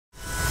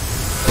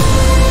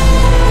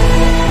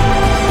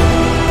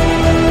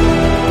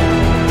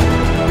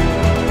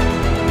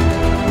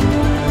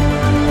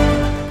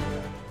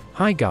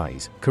Hi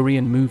guys,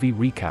 Korean movie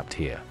recapped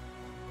here.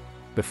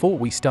 Before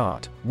we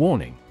start,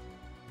 warning.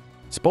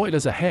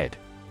 Spoilers ahead.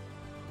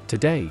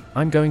 Today,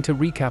 I'm going to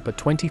recap a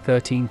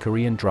 2013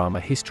 Korean drama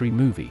history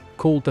movie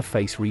called The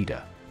Face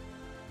Reader.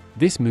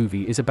 This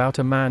movie is about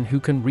a man who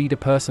can read a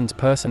person's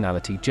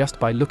personality just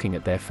by looking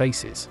at their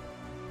faces.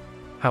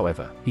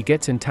 However, he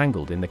gets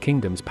entangled in the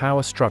kingdom's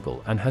power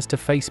struggle and has to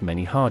face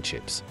many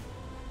hardships.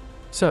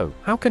 So,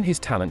 how can his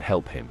talent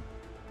help him?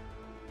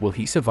 Will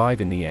he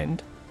survive in the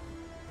end?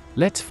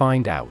 Let's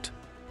find out.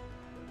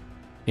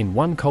 In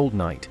one cold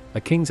night,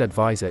 a king's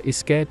advisor is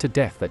scared to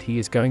death that he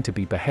is going to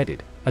be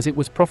beheaded, as it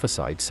was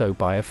prophesied so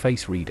by a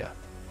face reader.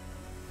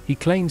 He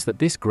claims that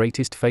this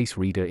greatest face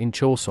reader in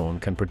Chosun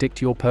can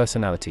predict your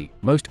personality,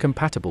 most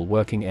compatible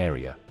working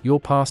area, your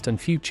past and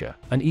future,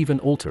 and even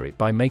alter it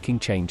by making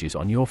changes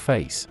on your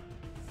face.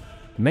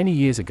 Many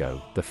years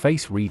ago, the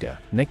face reader,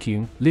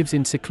 Naekyung, lives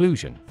in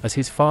seclusion, as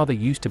his father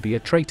used to be a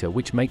traitor,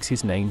 which makes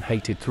his name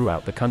hated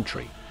throughout the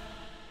country.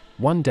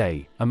 One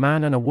day, a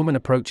man and a woman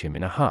approach him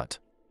in a hut.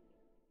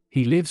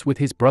 He lives with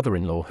his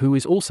brother-in-law, who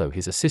is also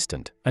his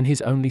assistant, and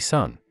his only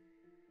son.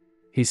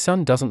 His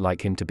son doesn't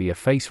like him to be a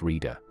face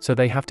reader, so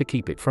they have to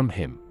keep it from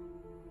him.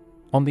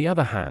 On the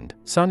other hand,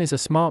 son is a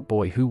smart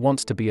boy who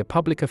wants to be a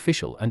public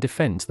official and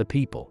defends the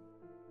people.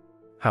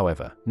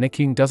 However,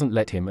 Naekyung doesn't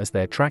let him, as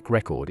their track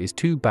record is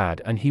too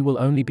bad and he will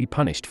only be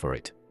punished for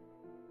it.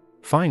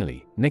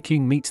 Finally,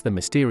 Naekyung meets the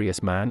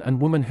mysterious man and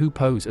woman who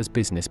pose as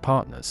business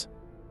partners.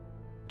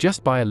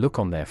 Just by a look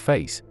on their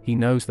face, he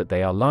knows that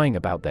they are lying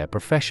about their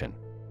profession.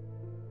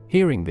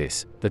 Hearing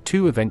this, the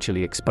two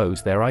eventually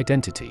expose their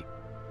identity.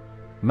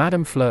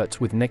 Madam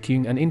flirts with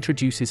Naekyung and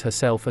introduces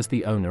herself as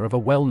the owner of a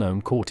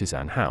well-known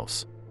courtesan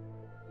house.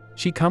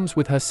 She comes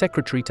with her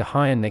secretary to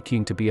hire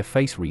Naekyung to be a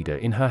face reader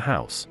in her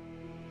house.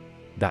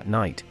 That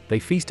night, they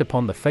feast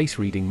upon the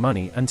face-reading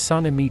money, and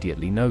Sun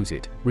immediately knows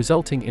it,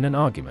 resulting in an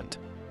argument.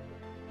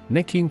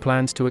 Naekyung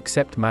plans to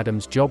accept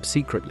Madam's job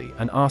secretly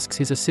and asks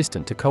his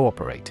assistant to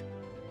cooperate.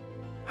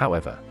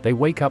 However, they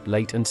wake up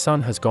late and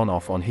Sun has gone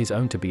off on his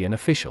own to be an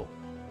official.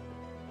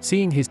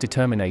 Seeing his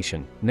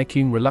determination,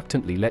 Naekyung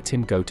reluctantly lets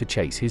him go to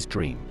chase his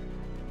dream.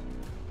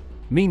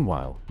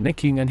 Meanwhile,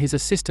 Naekyung and his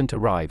assistant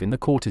arrive in the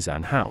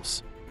courtesan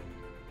house.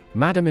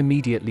 Madam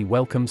immediately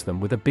welcomes them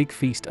with a big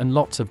feast and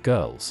lots of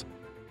girls.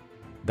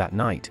 That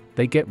night,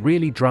 they get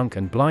really drunk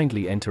and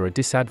blindly enter a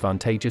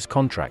disadvantageous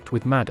contract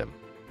with Madam.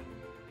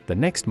 The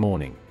next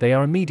morning, they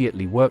are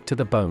immediately worked to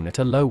the bone at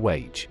a low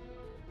wage.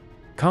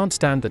 Can't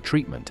stand the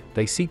treatment,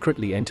 they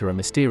secretly enter a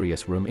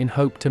mysterious room in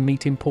hope to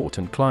meet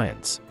important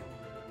clients.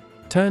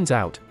 Turns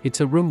out,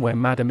 it's a room where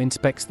Madam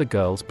inspects the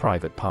girls'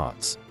 private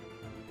parts.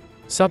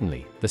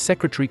 Suddenly, the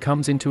secretary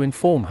comes in to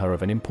inform her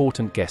of an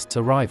important guest's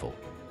arrival.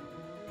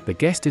 The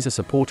guest is a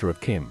supporter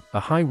of Kim, a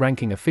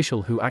high-ranking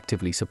official who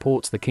actively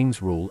supports the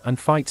king's rule and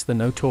fights the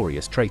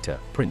notorious traitor,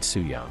 Prince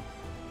Soo-young.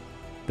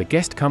 The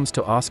guest comes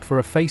to ask for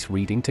a face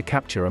reading to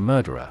capture a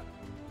murderer.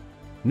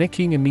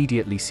 Naekyung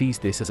immediately sees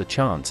this as a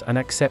chance and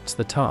accepts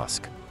the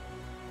task.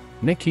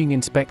 Naekyung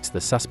inspects the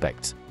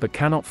suspects, but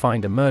cannot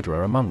find a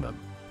murderer among them.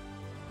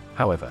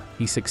 However,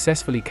 he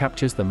successfully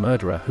captures the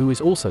murderer, who is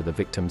also the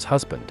victim's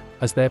husband,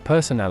 as their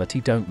personality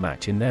don't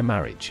match in their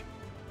marriage.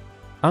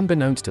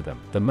 Unbeknownst to them,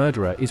 the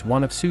murderer is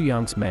one of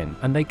Soo-young's men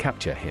and they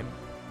capture him.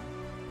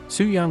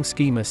 Soo-young's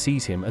schemer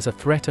sees him as a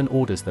threat and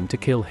orders them to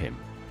kill him.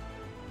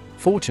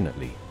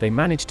 Fortunately, they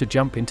manage to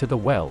jump into the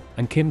well,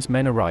 and Kim's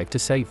men arrive to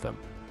save them.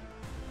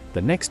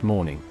 The next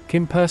morning,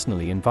 Kim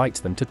personally invites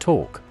them to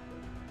talk.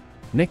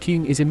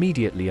 Naekyung is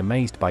immediately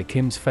amazed by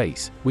Kim's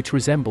face, which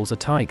resembles a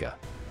tiger.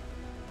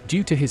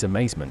 Due to his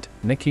amazement,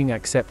 Naekyung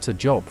accepts a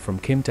job from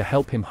Kim to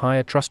help him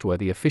hire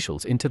trustworthy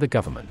officials into the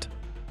government.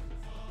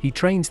 He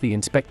trains the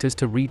inspectors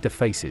to read the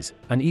faces,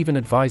 and even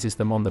advises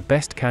them on the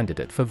best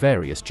candidate for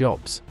various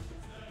jobs.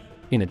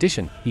 In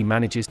addition, he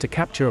manages to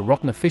capture a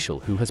rotten official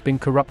who has been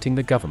corrupting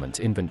the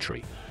government's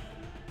inventory.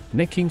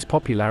 Naekyung's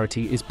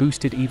popularity is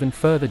boosted even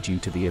further due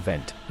to the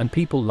event, and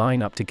people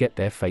line up to get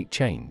their fate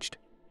changed.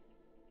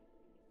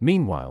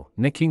 Meanwhile,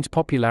 Naekyung's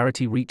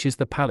popularity reaches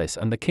the palace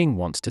and the king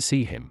wants to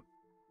see him.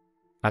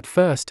 At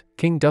first,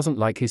 King doesn't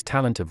like his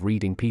talent of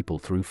reading people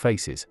through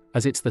faces,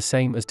 as it's the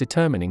same as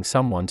determining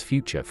someone's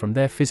future from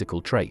their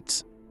physical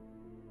traits.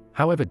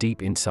 However,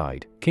 deep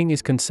inside, King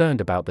is concerned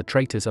about the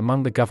traitors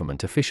among the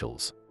government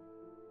officials.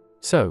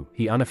 So,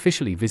 he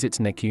unofficially visits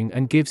Naekyung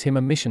and gives him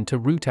a mission to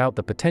root out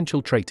the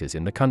potential traitors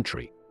in the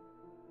country.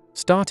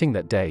 Starting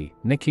that day,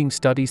 Naekyung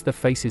studies the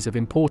faces of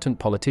important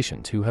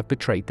politicians who have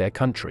betrayed their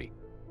country.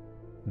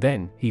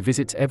 Then, he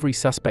visits every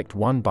suspect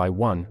one by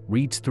one,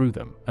 reads through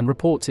them, and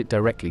reports it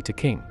directly to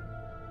King.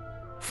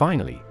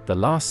 Finally, the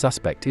last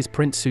suspect is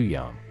Prince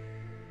Soo-young.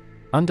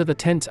 Under the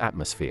tense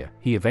atmosphere,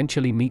 he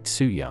eventually meets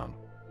Soo-young.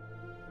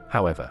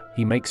 However,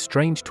 he makes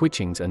strange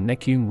twitchings and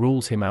Naekyung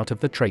rules him out of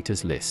the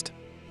traitors list.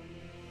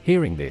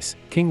 Hearing this,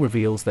 King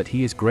reveals that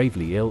he is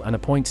gravely ill and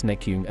appoints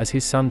Naekyung as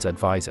his son's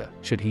advisor,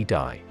 should he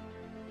die.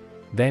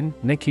 Then,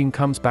 Naekyung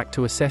comes back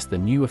to assess the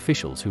new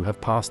officials who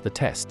have passed the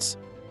tests.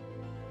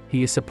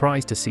 He is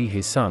surprised to see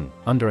his son,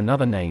 under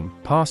another name,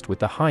 passed with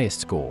the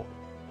highest score,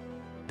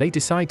 They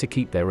decide to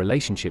keep their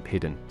relationship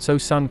hidden so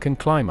Sun can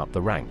climb up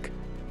the rank.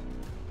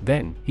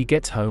 Then, he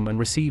gets home and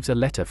receives a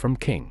letter from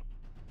King.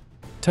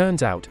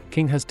 Turns out,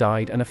 King has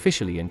died and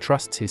officially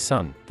entrusts his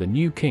son, the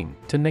new king,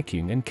 to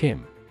Nekyung and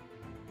Kim.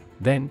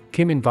 Then,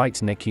 Kim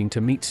invites Nekyung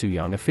to meet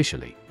Soo-young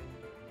officially.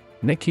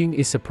 Nekyung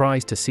is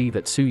surprised to see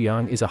that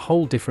Soo-young is a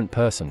whole different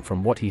person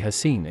from what he has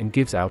seen and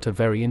gives out a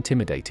very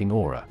intimidating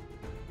aura.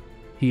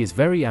 He is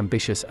very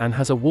ambitious and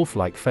has a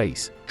wolf-like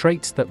face,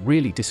 traits that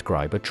really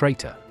describe a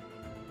traitor.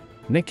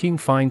 Nekyung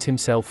finds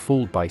himself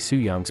fooled by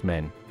Soo-young's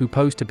men, who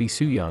pose to be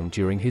Soo-young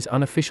during his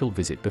unofficial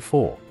visit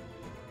before.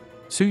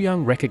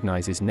 Soo-young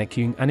recognizes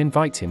Nekyung and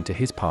invites him to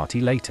his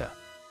party later.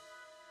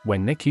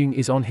 When Nekyung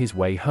is on his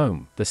way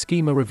home, the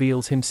schemer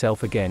reveals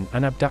himself again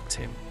and abducts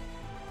him.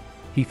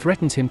 He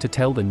threatens him to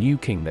tell the new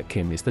king that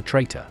Kim is the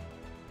traitor.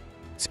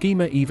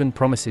 Schemer even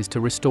promises to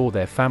restore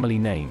their family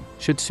name,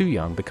 should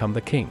Soo-young become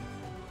the king.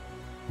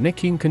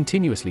 Nekyung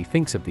continuously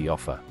thinks of the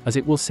offer, as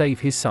it will save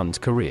his son's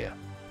career.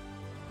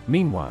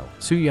 Meanwhile,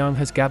 Soo-young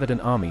has gathered an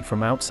army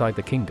from outside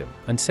the kingdom,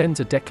 and sends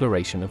a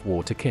declaration of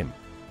war to Kim.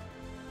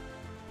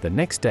 The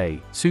next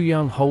day,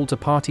 Soo-young holds a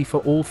party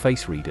for all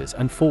face readers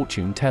and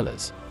fortune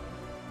tellers.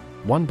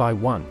 One by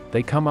one,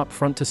 they come up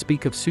front to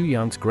speak of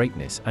Soo-young's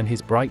greatness and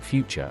his bright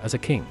future as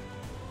a king.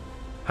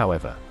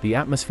 However, the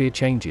atmosphere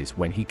changes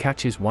when he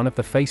catches one of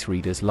the face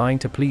readers lying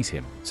to please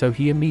him, so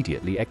he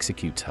immediately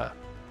executes her.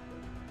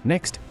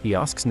 Next, he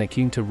asks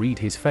Nekyung to read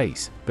his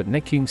face, but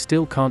Nekyung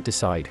still can't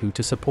decide who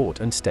to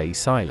support and stays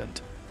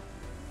silent.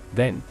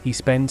 Then, he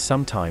spends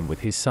some time with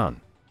his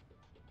son.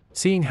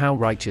 Seeing how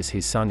righteous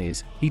his son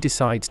is, he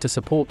decides to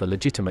support the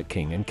legitimate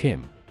king and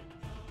Kim.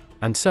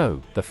 And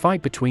so, the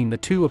fight between the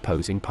two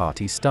opposing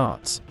parties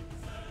starts.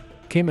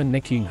 Kim and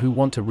Nekyung, who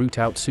want to root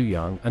out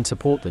Soo-young and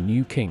support the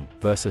new king,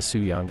 versus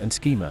Soo-young and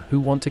Schemer, who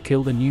want to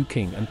kill the new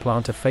king and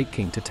plant a fake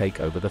king to take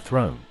over the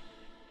throne.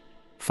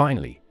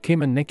 Finally,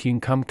 Kim and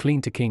Nekyung come clean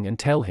to King and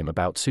tell him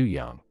about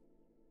Soo-young.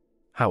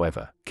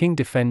 However, King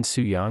defends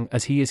Soo-young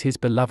as he is his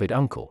beloved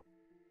uncle.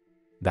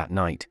 That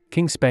night,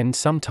 King spends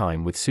some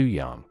time with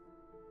Soo-young.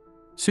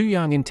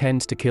 Soo-young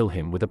intends to kill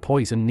him with a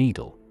poison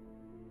needle.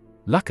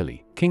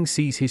 Luckily, King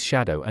sees his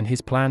shadow and his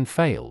plan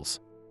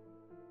fails.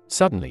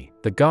 Suddenly,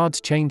 the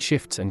guard's chain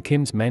shifts and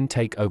Kim's men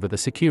take over the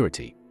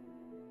security.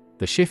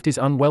 The shift is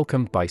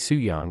unwelcomed by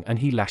Soo-young and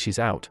he lashes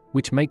out,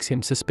 which makes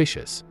him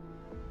suspicious.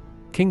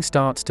 King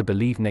starts to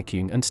believe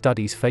Nekyung and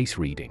studies face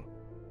reading.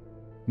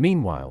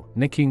 Meanwhile,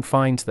 Nekyung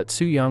finds that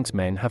Soo-young's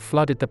men have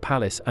flooded the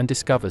palace and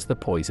discovers the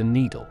poison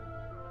needle.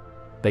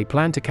 They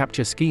plan to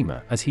capture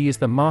Schemer as he is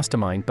the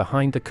mastermind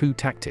behind the coup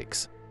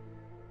tactics.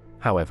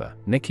 However,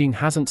 Nekyung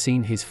hasn't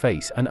seen his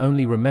face and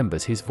only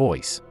remembers his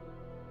voice.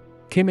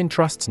 Kim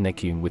entrusts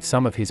Nekyung with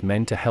some of his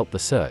men to help the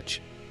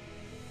search.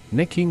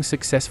 Nekyung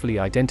successfully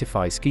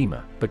identifies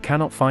Schemer, but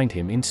cannot find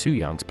him in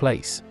Soo-young's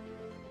place.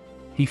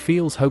 He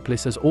feels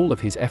hopeless as all of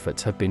his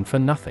efforts have been for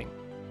nothing.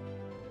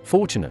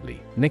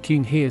 Fortunately,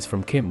 Nekyung hears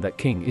from Kim that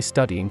King is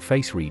studying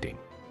face reading.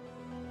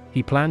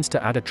 He plans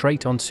to add a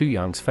trait on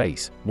Soo-young's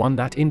face, one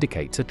that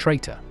indicates a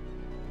traitor.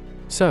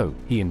 So,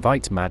 he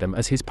invites Madam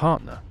as his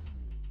partner.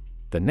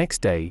 The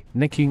next day,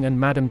 Nekyung and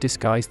Madam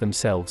disguise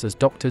themselves as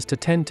doctors to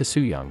tend to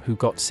Soo-young, who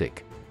got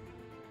sick.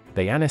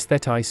 They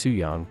anesthetize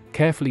Soo-young,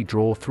 carefully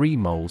draw 3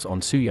 moles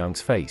on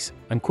Soo-young's face,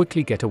 and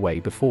quickly get away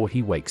before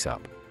he wakes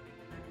up.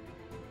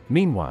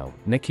 Meanwhile,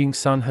 Nekyung's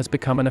son has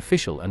become an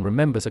official and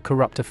remembers a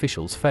corrupt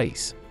official's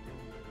face.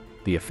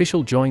 The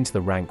official joins the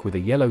rank with a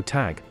yellow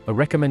tag, a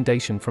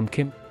recommendation from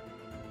Kim.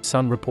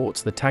 Son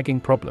reports the tagging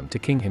problem to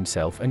King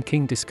himself and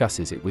King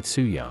discusses it with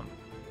Soo-young.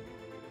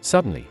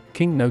 Suddenly,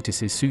 King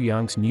notices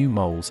Soo-young's new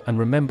moles and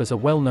remembers a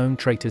well-known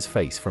traitor's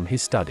face from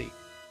his study.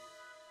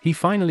 He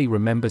finally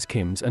remembers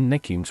Kim's and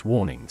Nekyung's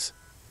warnings.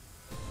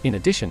 In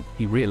addition,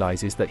 he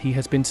realizes that he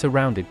has been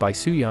surrounded by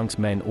Soo-young's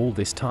men all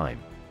this time.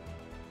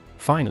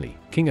 Finally,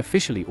 King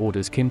officially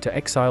orders Kim to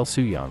exile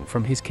Soo-young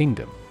from his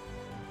kingdom.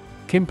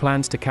 Kim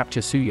plans to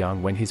capture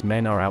Soo-young when his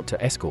men are out to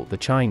escort the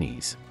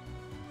Chinese.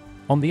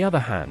 On the other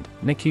hand,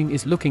 Nekyung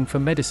is looking for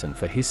medicine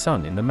for his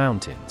son in the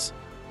mountains.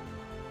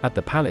 At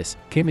the palace,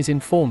 Kim is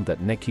informed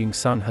that Nekyung's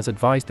son has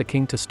advised the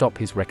king to stop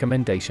his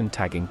recommendation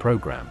tagging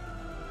program.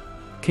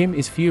 Kim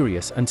is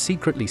furious and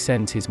secretly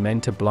sends his men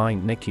to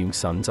blind Nekyung's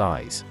son's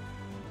eyes.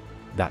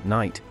 That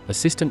night,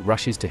 Assistant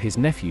rushes to his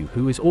nephew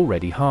who is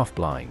already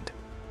half-blind.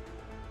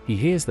 He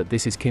hears that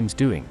this is Kim's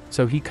doing,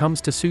 so he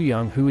comes to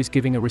Soo-young who is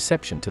giving a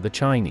reception to the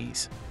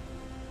Chinese.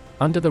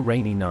 Under the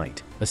rainy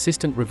night,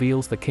 Assistant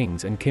reveals the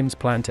king's and Kim's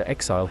plan to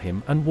exile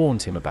him and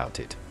warns him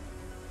about it.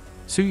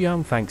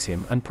 Soo-young thanks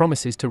him and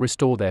promises to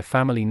restore their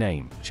family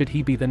name, should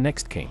he be the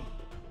next king.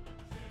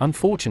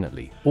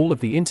 Unfortunately, all of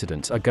the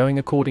incidents are going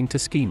according to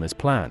Schemer's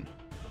plan.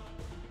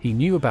 He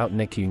knew about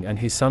Nekyung and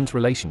his son's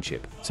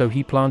relationship, so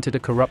he planted a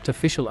corrupt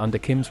official under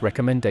Kim's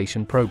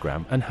recommendation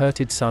program and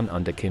hurted son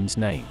under Kim's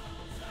name.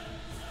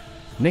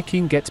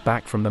 Nekyung gets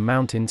back from the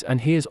mountains and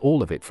hears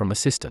all of it from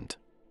Assistant.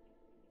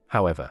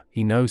 However,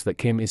 he knows that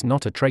Kim is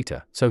not a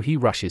traitor, so he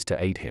rushes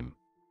to aid him.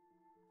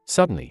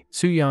 Suddenly,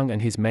 Soo-young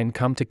and his men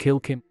come to kill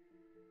Kim.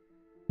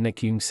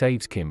 Nekyung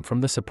saves Kim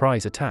from the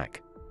surprise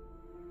attack.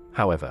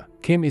 However,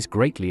 Kim is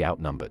greatly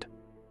outnumbered.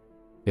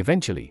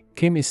 Eventually,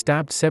 Kim is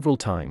stabbed several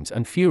times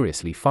and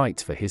furiously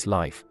fights for his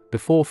life,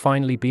 before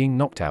finally being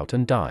knocked out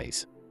and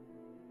dies.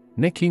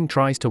 Nekyung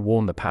tries to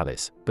warn the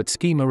palace, but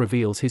Schema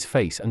reveals his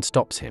face and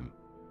stops him.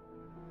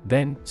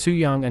 Then,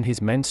 Soo-young and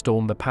his men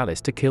storm the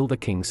palace to kill the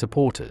king's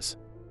supporters.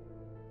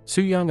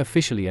 Soo-young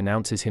officially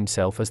announces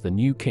himself as the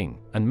new king,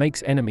 and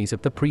makes enemies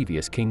of the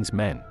previous king's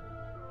men.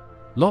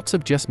 Lots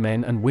of just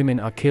men and women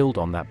are killed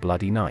on that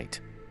bloody night.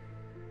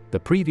 The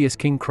previous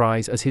king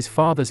cries as his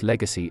father's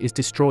legacy is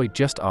destroyed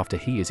just after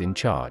he is in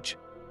charge.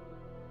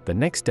 The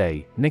next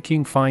day,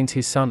 Nekyung finds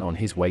his son on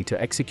his way to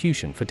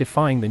execution for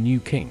defying the new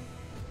king.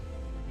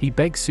 He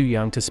begs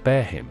Soo-young to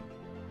spare him.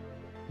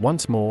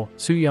 Once more,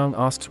 Soo-young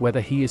asks whether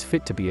he is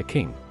fit to be a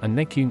king, and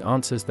Nekyung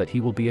answers that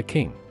he will be a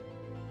king.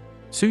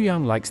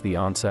 Soo-young likes the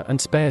answer and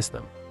spares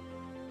them.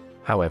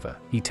 However,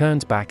 he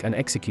turns back and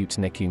executes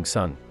Nekyung's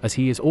son, as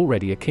he is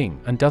already a king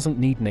and doesn't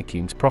need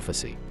Nekyung's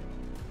prophecy.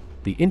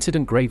 The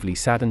incident gravely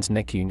saddens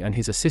Nekyung and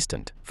his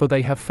assistant, for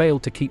they have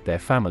failed to keep their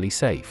family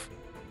safe.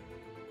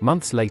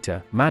 Months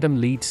later, Madam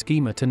leads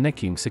Schema to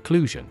Nekyung's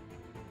seclusion.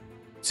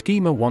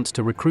 Schema wants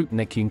to recruit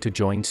Nekyung to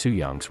join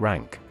Soo-young's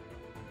rank.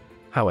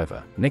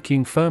 However,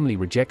 Nekyung firmly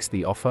rejects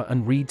the offer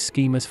and reads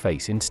Schema's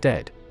face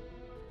instead.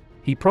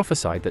 He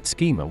prophesied that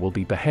Schema will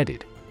be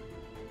beheaded.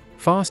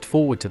 Fast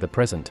forward to the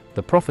present,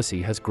 the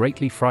prophecy has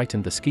greatly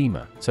frightened the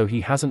Schema, so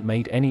he hasn't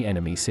made any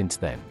enemies since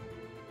then.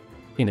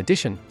 In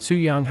addition,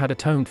 Soo-young had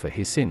atoned for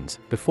his sins,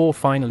 before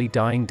finally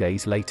dying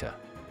days later.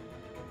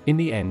 In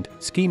the end,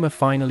 Schema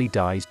finally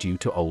dies due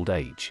to old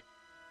age.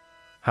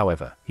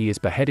 However, he is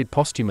beheaded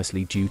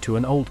posthumously due to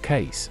an old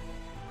case.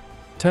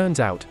 Turns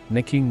out,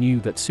 Nekyung knew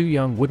that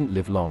Soo-young wouldn't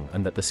live long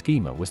and that the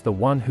Schema was the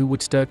one who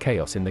would stir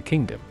chaos in the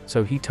kingdom,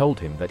 so he told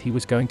him that he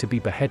was going to be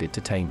beheaded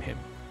to tame him.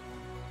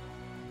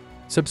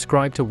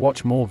 Subscribe to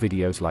watch more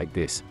videos like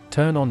this,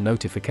 turn on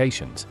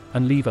notifications,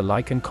 and leave a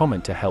like and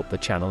comment to help the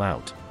channel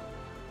out.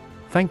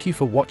 Thank you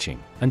for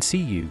watching, and see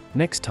you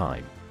next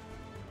time.